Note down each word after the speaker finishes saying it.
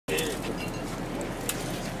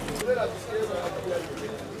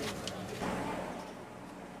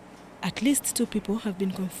At least 2 people have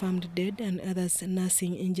been confirmed dead and others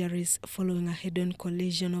nursing injuries following a head-on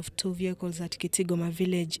collision of 2 vehicles at Kitigoma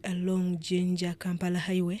village along Jinja-Kampala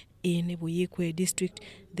highway in Buikwe District.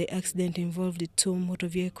 The accident involved 2 motor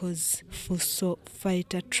vehicles, Fuso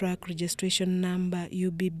Fighter truck registration number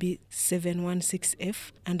UBB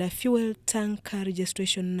 716F and a fuel tanker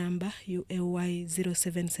registration number UAY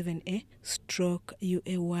 077A stroke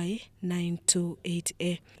UAY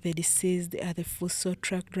 928A. The deceased are the Fuso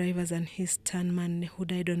truck drivers and his stuntman who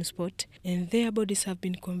died on spot, and their bodies have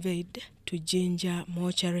been conveyed to Jinja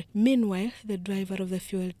mortuary. Meanwhile, the driver of the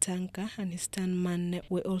fuel tanker and his stuntman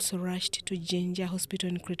were also rushed to Jinja Hospital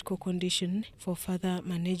in critical condition for further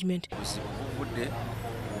management.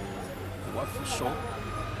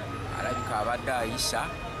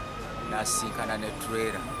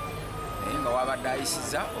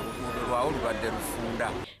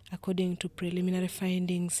 According to preliminary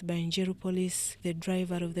findings by Njeru police, the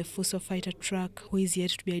driver of the Fuso Fighter truck, who is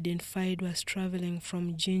yet to be identified, was traveling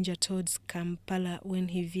from Jinja towards Kampala when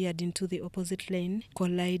he veered into the opposite lane,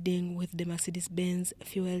 colliding with the Mercedes-Benz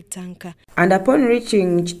fuel tanker. And upon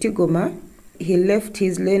reaching Kitigoma, he left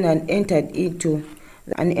his lane and entered into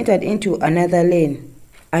another lane.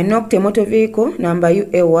 I knocked a motor vehicle number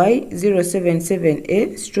UAY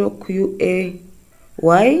 077A stroke UAY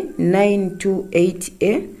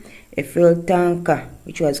 928A, a fuel tanker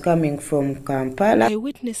which was coming from Kampala.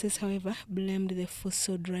 Eyewitnesses, however, blamed the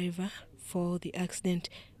Fuso driver for the accident.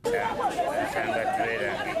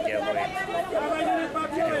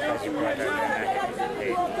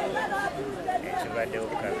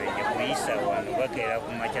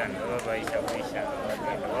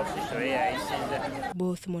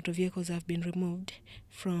 Both motor vehicles have been removed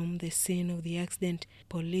from the scene of the accident.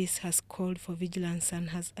 Police has called for vigilance and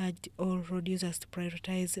has urged all road users to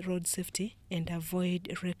prioritize road safety and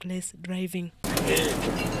avoid reckless driving.